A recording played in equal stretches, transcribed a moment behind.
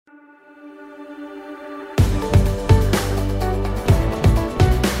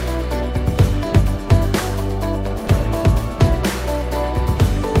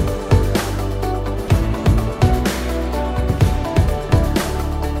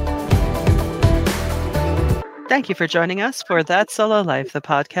Thank you for joining us for That Solo Life, the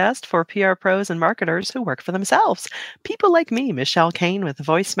podcast for PR pros and marketers who work for themselves. People like me, Michelle Kane with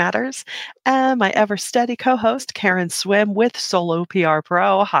Voice Matters, and my ever steady co-host, Karen Swim with Solo PR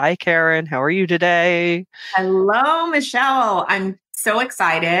Pro. Hi, Karen. How are you today? Hello, Michelle. I'm so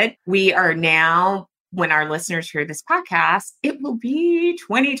excited. We are now, when our listeners hear this podcast, it will be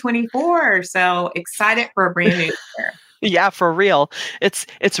 2024. So excited for a brand new year. Yeah, for real. It's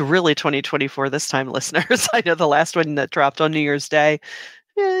really 2024 this time, listeners. I know the last one that dropped on New Year's Day.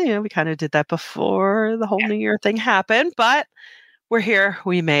 We kind of did that before the whole New Year thing happened, but we're here.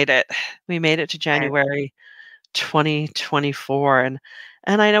 We made it. We made it to January 2024. And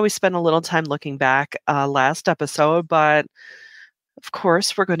I know we spent a little time looking back last episode, but of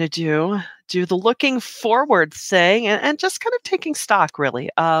course, we're going to do the looking forward thing and just kind of taking stock, really,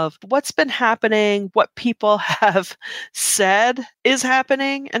 of what's been happening, what people have said is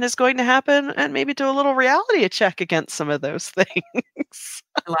happening and is going to happen, and maybe do a little reality check against some of those things.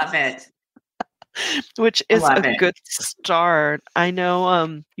 I love it. Which is a good start. I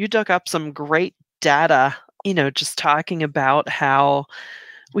know you dug up some great data, just talking about how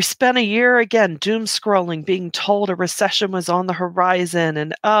we spent a year, again, doom scrolling, being told a recession was on the horizon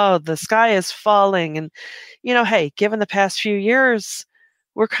and, oh, the sky is falling. And, hey, given the past few years,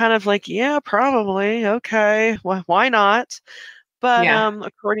 we're kind of like, yeah, probably. Okay. Well, why not? But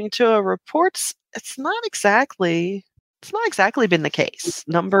according to reports, it's not exactly been the case.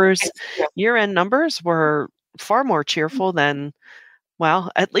 Year-end numbers were far more cheerful than,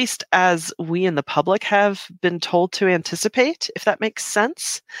 well, at least as we in the public have been told to anticipate, if that makes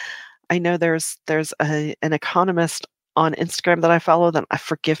sense. I know there's an economist on Instagram that I follow that,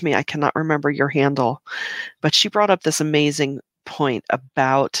 forgive me, I cannot remember your handle, but she brought up this amazing point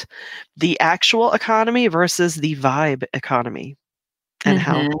about the actual economy versus the vibe economy and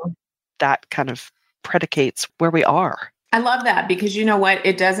how that kind of predicates where we are. I love that because you know what?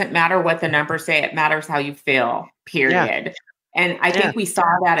 It doesn't matter what the numbers say. It matters how you feel, period. Yeah. And I think we saw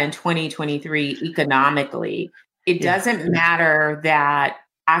that in 2023 economically. It doesn't matter that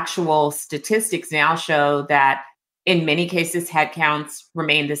actual statistics now show that in many cases, headcounts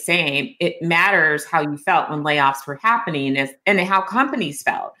remain the same. It matters how you felt when layoffs were happening and how companies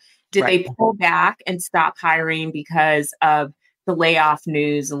felt. Did they pull back and stop hiring because of the layoff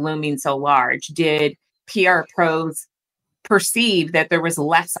news looming so large? Did PR pros perceive that there was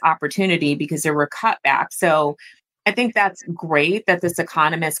less opportunity because there were cutbacks? So I think that's great that this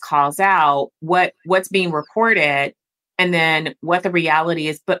economist calls out what's being reported and then what the reality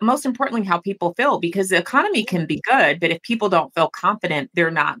is, but most importantly, how people feel, because the economy can be good, but if people don't feel confident,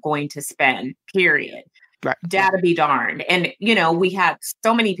 they're not going to spend, period. Right. Data be darned. And, we had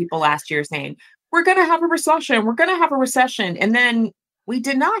so many people last year saying, we're going to have a recession. We're going to have a recession. And then we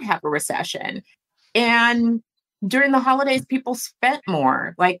did not have a recession. And during the holidays, people spent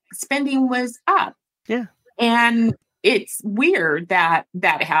more, like spending was up. Yeah. And it's weird that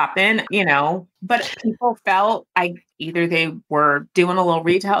happened, but people felt either they were doing a little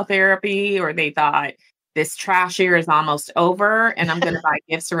retail therapy or they thought this trash year is almost over and I'm going to buy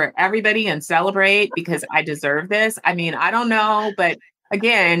gifts for everybody and celebrate because I deserve this. I mean, I don't know, but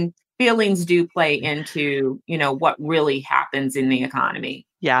again, feelings do play into, what really happens in the economy.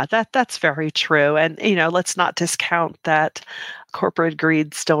 Yeah, that's very true. And, let's not discount that corporate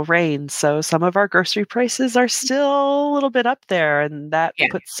greed still reigns. So some of our grocery prices are still a little bit up there, and that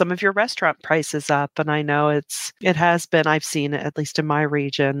puts some of your restaurant prices up. And I know it has been, I've seen it, at least in my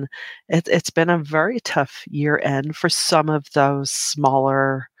region, it's been a very tough year end for some of those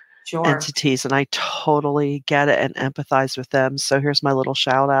smaller entities, and I totally get it and empathize with them. So here's my little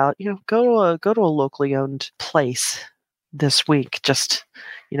shout out. Go to a locally owned place this week. Just,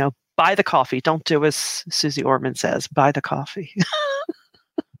 buy the coffee. Don't do as Susie Orman says, buy the coffee.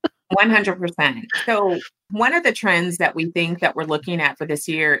 100%. So one of the trends that we think that we're looking at for this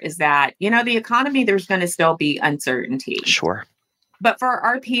year is that, the economy, there's going to still be uncertainty. Sure. But for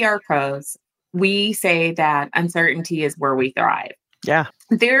our PR pros, we say that uncertainty is where we thrive. Yeah.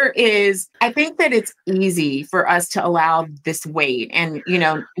 I think that it's easy for us to allow this weight. And,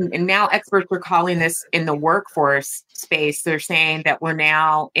 and now experts are calling this in the workforce space. They're saying that we're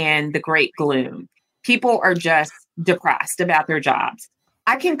now in the great gloom. People are just depressed about their jobs.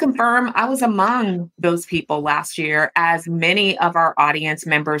 I can confirm I was among those people last year, as many of our audience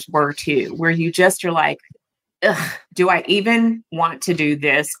members were too, where you're like, ugh, do I even want to do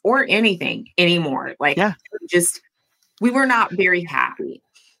this or anything anymore? We were not very happy.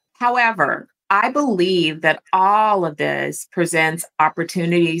 However, I believe that all of this presents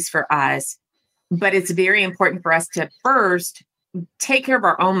opportunities for us, but it's very important for us to first take care of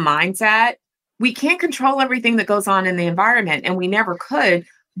our own mindset we can't control everything that goes on in the environment, and we never could,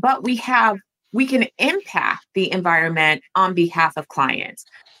 but we can impact the environment on behalf of clients.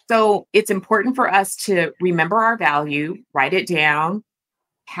 So it's important for us to remember our value, write it down,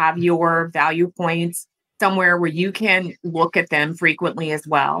 have your value points somewhere where you can look at them frequently as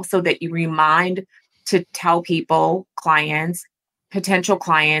well, so that you remind to tell people, clients, potential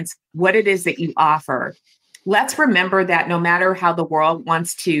clients, what it is that you offer. Let's remember that no matter how the world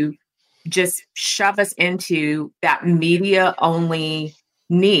wants to just shove us into that media only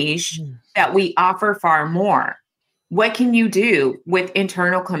niche, that we offer far more. What can you do with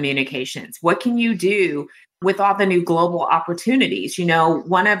internal communications? What can you do with all the new global opportunities?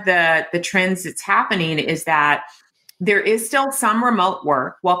 One of the trends that's happening is that there is still some remote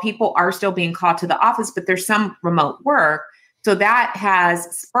work while people are still being called to the office, but there's some remote work. So that has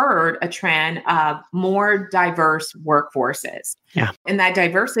spurred a trend of more diverse workforces. Yeah. And that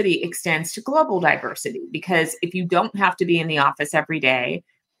diversity extends to global diversity, because if you don't have to be in the office every day,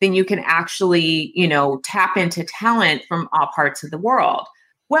 then you can actually, tap into talent from all parts of the world.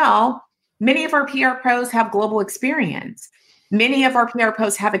 Well, many of our PR pros have global experience. Many of our PR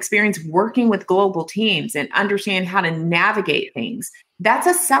pros have experience working with global teams and understand how to navigate things. That's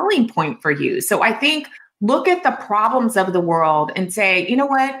a selling point for you. So I think look at the problems of the world and say, you know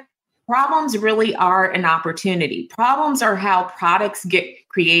what? Problems really are an opportunity. Problems are how products get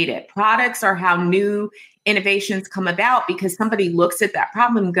created. Products are how new innovations come about, because somebody looks at that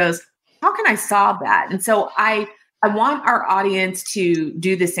problem and goes, how can I solve that? And so I want our audience to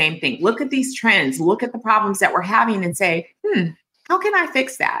do the same thing. Look at these trends, look at the problems that we're having and say, how can I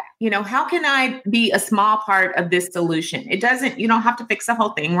fix that? How can I be a small part of this solution? You don't have to fix the whole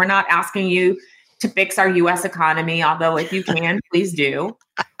thing. We're not asking you to fix our US economy, although if you can, please do.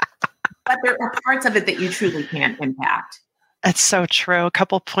 But there are parts of it that you truly can impact. That's so true. A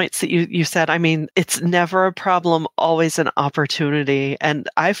couple of points that you said. I mean, it's never a problem, always an opportunity. And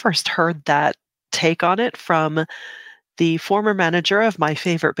I first heard that take on it from the former manager of my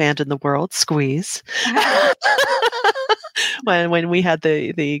favorite band in the world, Squeeze. when we had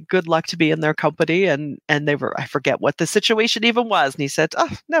the good luck to be in their company, and they were, I forget what the situation even was. And he said,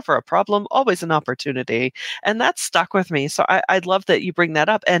 oh, never a problem, always an opportunity. And that stuck with me. So I'd love that you bring that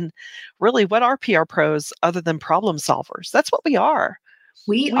up. And really, what are PR pros other than problem solvers? That's what we are.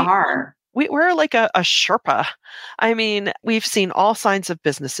 We are. We're like a Sherpa. I mean, we've seen all kinds of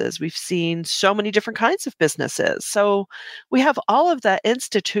businesses. We've seen so many different kinds of businesses. So we have all of that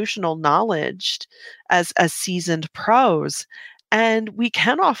institutional knowledge as seasoned pros, and we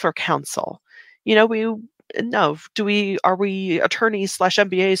can offer counsel. Are we attorneys /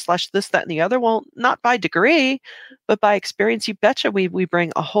 MBAs / this, that, and the other? Well, not by degree, but by experience. You betcha we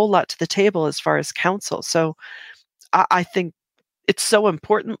bring a whole lot to the table as far as counsel. So I think it's so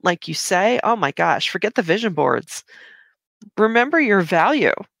important, like you say. Oh my gosh, forget the vision boards. Remember your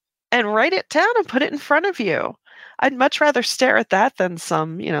value and write it down and put it in front of you. I'd much rather stare at that than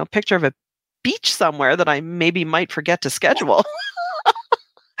some, picture of a beach somewhere that I maybe might forget to schedule.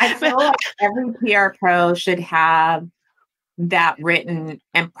 I feel like every PR pro should have that written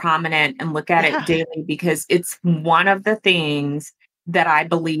and prominent and look at it daily, because it's one of the things that I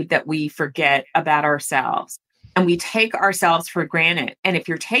believe that we forget about ourselves. And we take ourselves for granted. And if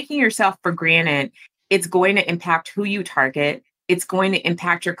you're taking yourself for granted, it's going to impact who you target. It's going to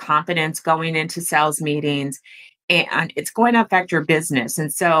impact your confidence going into sales meetings, and it's going to affect your business.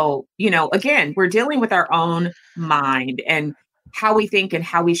 And so, again, we're dealing with our own mind and how we think and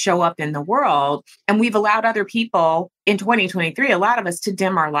how we show up in the world. And we've allowed other people in 2023, a lot of us, to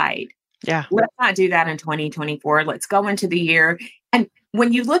dim our light. Yeah. Let's not do that in 2024. Let's go into the year. And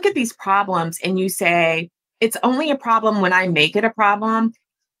when you look at these problems and you say, it's only a problem when I make it a problem,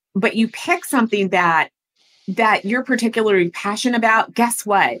 but you pick something that you're particularly passionate about, guess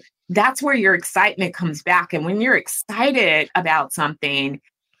what? That's where your excitement comes back. And when you're excited about something,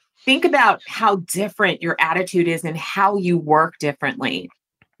 think about how different your attitude is and how you work differently.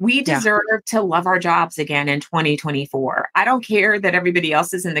 We deserve to love our jobs again in 2024. I don't care that everybody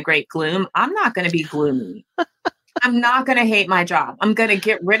else is in the great gloom. I'm not going to be gloomy. I'm not going to hate my job. I'm going to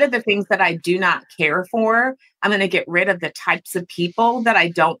get rid of the things that I do not care for. I'm going to get rid of the types of people that I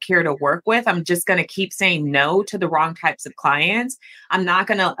don't care to work with. I'm just going to keep saying no to the wrong types of clients. I'm not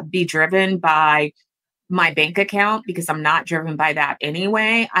going to be driven by my bank account, because I'm not driven by that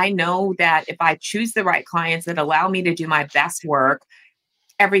anyway. I know that if I choose the right clients that allow me to do my best work,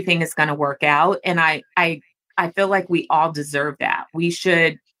 everything is going to work out. And I feel like we all deserve that. We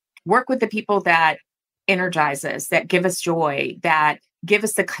should work with the people that energize us, that give us joy, that give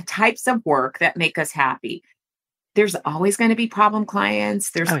us the types of work that make us happy. there's always going to be problem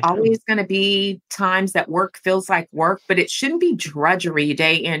clients. There's always going to be times that work feels like work, but it shouldn't be drudgery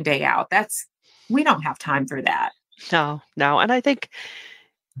day in, day out. We don't have time for that. No. And I think,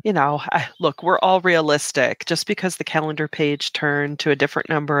 look, we're all realistic. Just because the calendar page turned to a different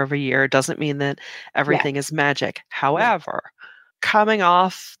number of a year doesn't mean that everything is magic. However, coming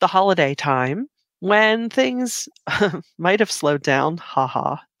off the holiday time, when things might have slowed down,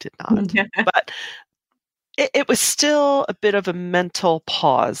 did not. But it was still a bit of a mental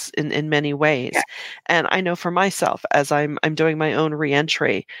pause in many ways. Yeah. And I know for myself, as I'm doing my own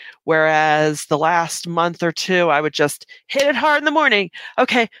reentry, whereas the last month or two, I would just hit it hard in the morning.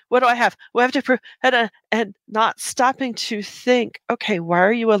 Okay, what do I have? What do I have to prove? And not stopping to think, okay, why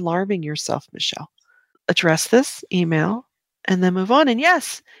are you alarming yourself, Michelle? Address this email and then move on. And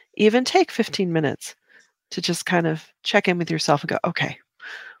yes, even take 15 minutes to just kind of check in with yourself and go, okay,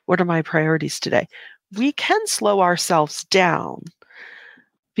 what are my priorities today? We can slow ourselves down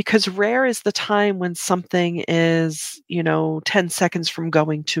because rare is the time when something is, 10 seconds from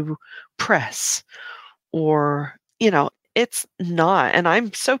going to press or, it's not. And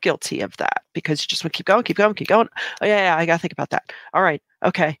I'm so guilty of that because you just want to keep going. Oh, yeah, I got to think about that. All right.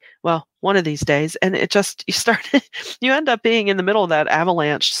 Okay. Well, one of these days. And you end up being in the middle of that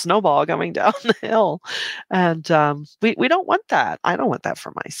avalanche snowball going down the hill. And we don't want that. I don't want that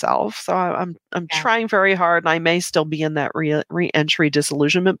for myself. So I'm trying very hard, and I may still be in that re-entry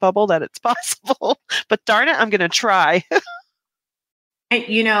disillusionment bubble that it's possible. But darn it, I'm going to try. And,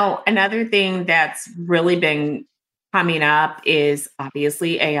 another thing that's really been coming up is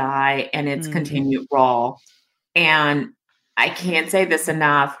obviously AI and its continued role. And I can't say this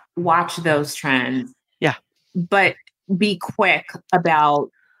enough. Watch those trends. Yeah. But be quick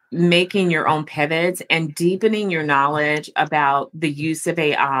about making your own pivots and deepening your knowledge about the use of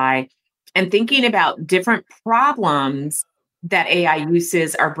AI and thinking about different problems that AI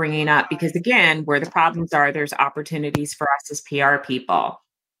uses are bringing up. Because again, where the problems are, there's opportunities for us as PR people.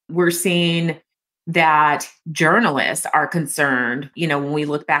 We're seeing that journalists are concerned. When we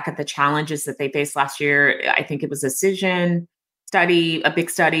look back at the challenges that they faced last year, I think it was a Cision study, a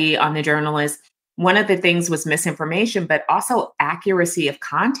big study on the journalists. One of the things was misinformation, but also accuracy of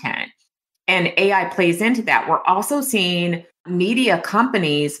content. And AI plays into that. We're also seeing media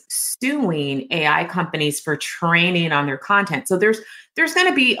companies suing AI companies for training on their content. So there's going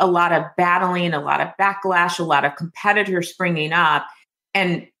to be a lot of battling, a lot of backlash, a lot of competitors springing up.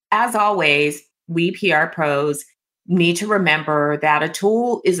 And as always, we PR pros need to remember that a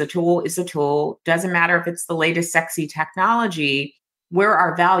tool is a tool is a tool. Doesn't matter if it's the latest sexy technology. Where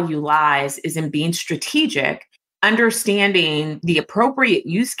our value lies is in being strategic, understanding the appropriate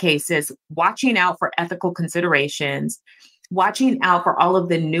use cases, watching out for ethical considerations, watching out for all of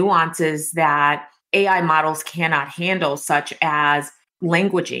the nuances that AI models cannot handle, such as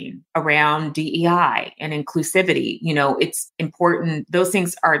languaging around DEI and inclusivity. It's important. Those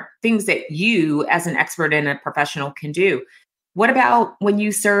things are things that you as an expert and a professional can do. What about when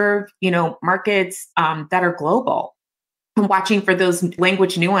you serve, markets that are global and watching for those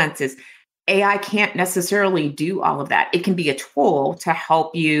language nuances? AI can't necessarily do all of that. It can be a tool to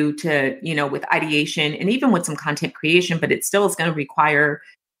help you to, with ideation and even with some content creation, but it still is going to require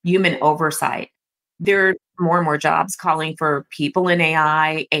human oversight. There are more and more jobs calling for people in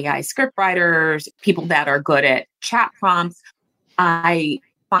AI script writers, people that are good at chat prompts. I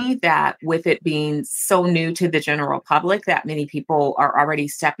find that with it being so new to the general public, that many people are already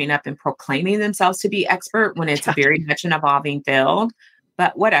stepping up and proclaiming themselves to be expert when it's very much an evolving field.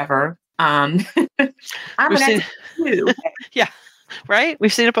 But whatever. I'm an expert too. Yeah, right?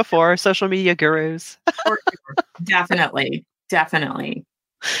 We've seen it before. Social media gurus. Definitely.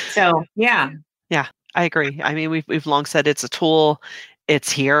 So, yeah. Yeah, I agree. I mean, we've long said it's a tool.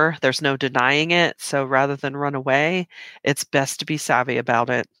 It's here. There's no denying it. So rather than run away, it's best to be savvy about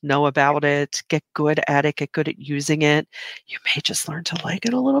it, know about it, get good at it, get good at using it. You may just learn to like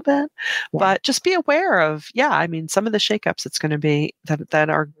it a little bit, but just be aware of, some of the shakeups it's going to be that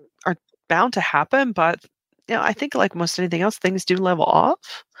are bound to happen. But, I think like most anything else, things do level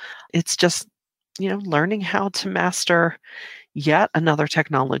off. It's just, learning how to master yet another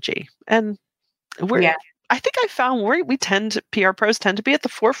technology. And I think I found PR pros tend to be at the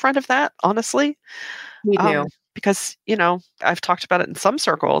forefront of that, honestly. We do. Because, I've talked about it in some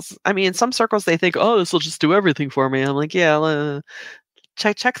circles. I mean, in some circles, they think, oh, this will just do everything for me. I'm like,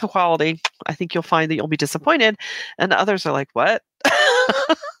 check the quality. I think you'll find that you'll be disappointed. And others are like, what?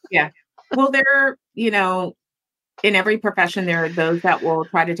 Yeah. Well, in every profession, there are those that will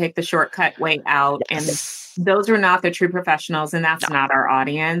try to take the shortcut way out. Yes. And those are not the true professionals, and that's not our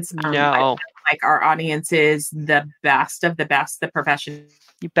audience. No. like our audience is the best of the best, the profession.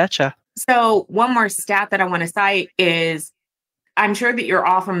 You betcha. So one more stat that I want to cite is, I'm sure that you're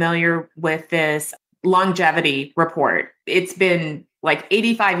all familiar with this longevity report. It's been like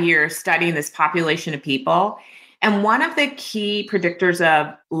 85 years studying this population of people. And one of the key predictors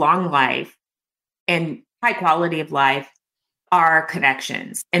of long life and high quality of life are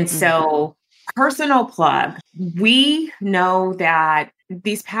connections. And so, personal plug, we know that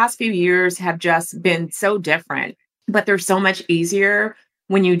these past few years have just been so different, but they're so much easier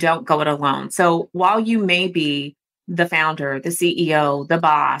when you don't go it alone. So while you may be the founder, the CEO, the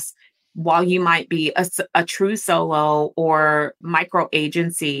boss, while you might be a true solo or micro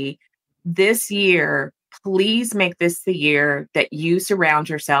agency, this year, please make this the year that you surround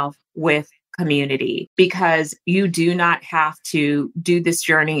yourself with community, because you do not have to do this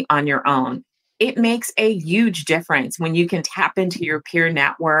journey on your own. It makes a huge difference when you can tap into your peer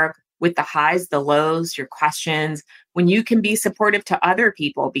network with the highs, the lows, your questions, when you can be supportive to other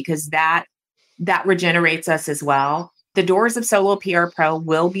people, because that regenerates us as well. The doors of Solo PR Pro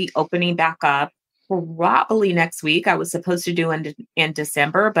will be opening back up probably next week. I was supposed to do in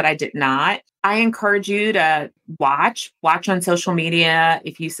December, but I did not. I encourage you to watch on social media.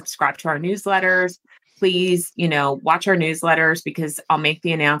 If you subscribe to our newsletters, please, watch our newsletters, because I'll make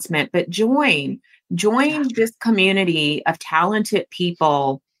the announcement, but join this community of talented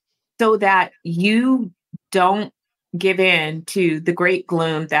people so that you don't give in to the great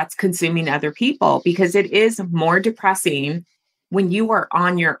gloom that's consuming other people, because it is more depressing when you are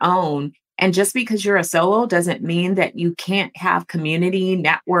on your own. And just because you're a solo doesn't mean that you can't have community,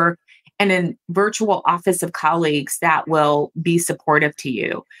 network, and a virtual office of colleagues that will be supportive to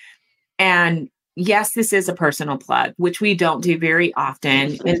you. And yes, this is a personal plug, which we don't do very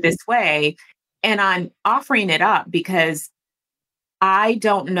often in this way. And I'm offering it up because I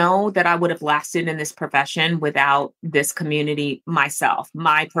don't know that I would have lasted in this profession without this community myself,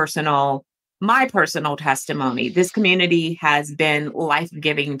 my personal testimony. This community has been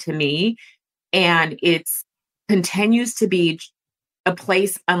life-giving to me, and it's continues to be a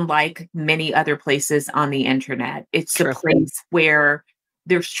place unlike many other places on the internet. It's a place where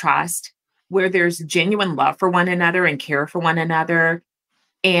there's trust, where there's genuine love for one another and care for one another.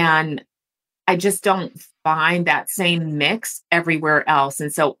 And I just don't find that same mix everywhere else.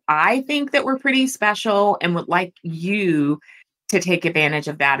 And so I think that we're pretty special and would like you to take advantage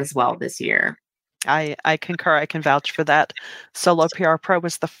of that as well this year. I concur. I can vouch for that. Solo PR Pro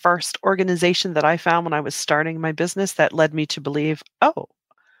was the first organization that I found when I was starting my business that led me to believe, oh,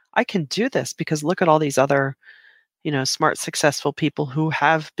 I can do this, because look at all these other, smart, successful people who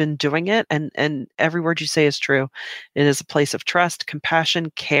have been doing it. And every word you say is true. It is a place of trust,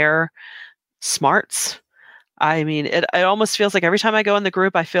 compassion, care, smarts. I mean, it almost feels like every time I go in the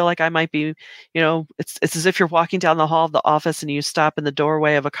group, I feel like I might be, it's as if you're walking down the hall of the office and you stop in the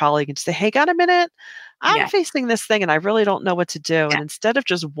doorway of a colleague and say, hey, got a minute? I'm facing this thing and I really don't know what to do. And instead of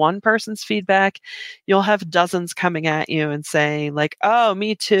just one person's feedback, you'll have dozens coming at you and saying like, oh,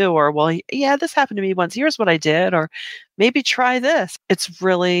 me too. Or, well, yeah, this happened to me once. Here's what I did. Or maybe try this. It's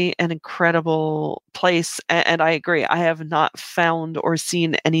really an incredible place. And I agree. I have not found or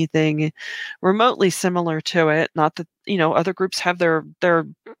seen anything remotely similar to it. Not that, other groups have their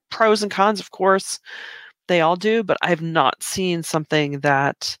pros and cons, of course. They all do. But I've not seen something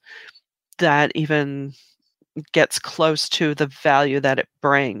that even gets close to the value that it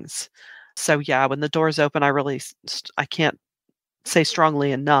brings. So yeah, when the doors open, I can't say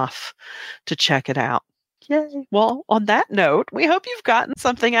strongly enough to check it out. Yay. Well, on that note, we hope you've gotten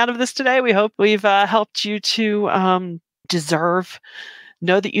something out of this today. We hope we've helped you to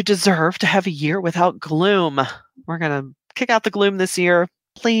know that you deserve to have a year without gloom. We're going to kick out the gloom this year.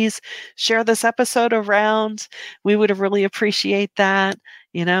 Please share this episode around. We would really appreciate that.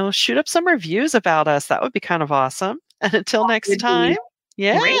 Shoot up some reviews about us. That would be kind of awesome. And until next time,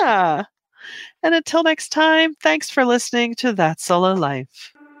 yeah. Great. And until next time, thanks for listening to That Solo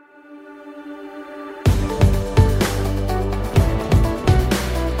Life.